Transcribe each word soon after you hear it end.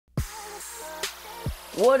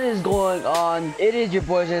What is going on? It is your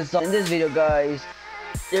boys and in this video, guys.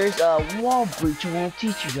 There's a wall breach I want to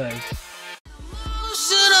teach you guys.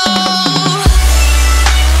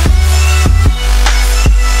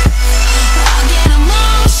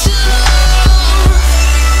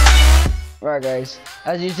 Right, guys,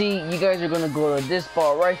 as you see, you guys are gonna go to this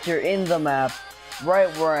spot right here in the map,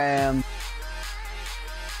 right where I am.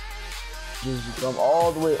 Just come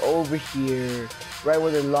all the way over here, right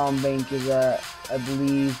where the long bank is at, I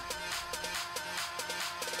believe.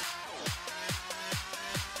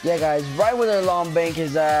 Yeah, guys, right where the long bank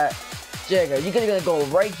is at. Yeah, guys, you guys are gonna go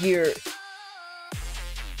right here.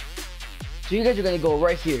 So you guys are gonna go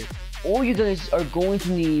right here. All you guys are going to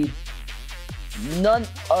need none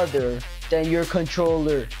other than your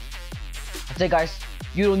controller. I say, guys,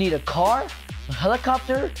 you don't need a car, a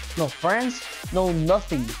helicopter, no friends, no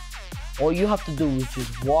nothing. All you have to do is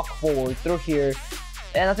just walk forward through here,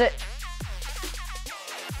 and that's it.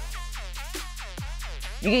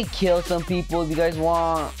 You can kill some people if you guys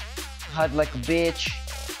want. Hide like a bitch,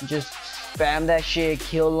 just spam that shit,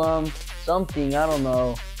 kill them, something, I don't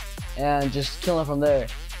know, and just kill them from there.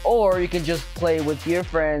 Or you can just play with your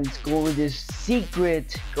friends, go over this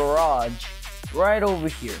secret garage right over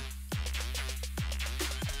here.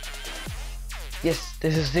 Yes,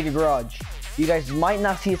 this is a secret garage. You guys might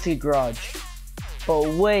not see a secret garage, but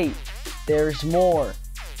wait, there's more.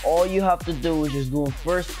 All you have to do is just go in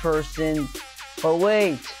first person, but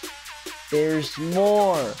wait, there's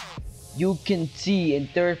more. You can see in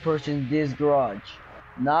third person this garage.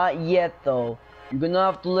 Not yet though. You're gonna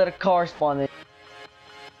have to let a car spawn in.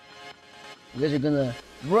 You guys are gonna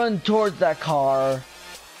run towards that car,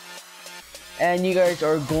 and you guys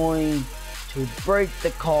are going to break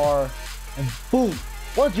the car, and boom!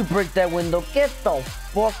 Once you break that window, get the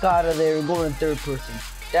fuck out of there and go in third person.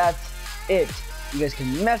 That's it. You guys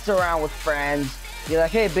can mess around with friends. You're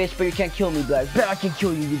like, hey bitch, but you can't kill me, guys. Bet I can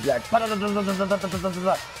kill you, you guys. So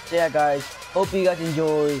yeah, guys, hope you guys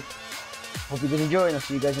enjoy. And I'll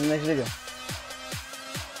see you guys in the next video.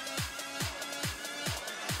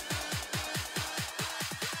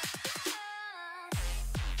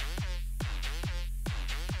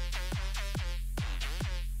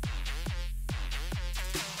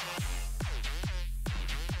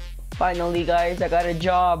 Finally, guys, I got a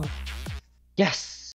job. Yes.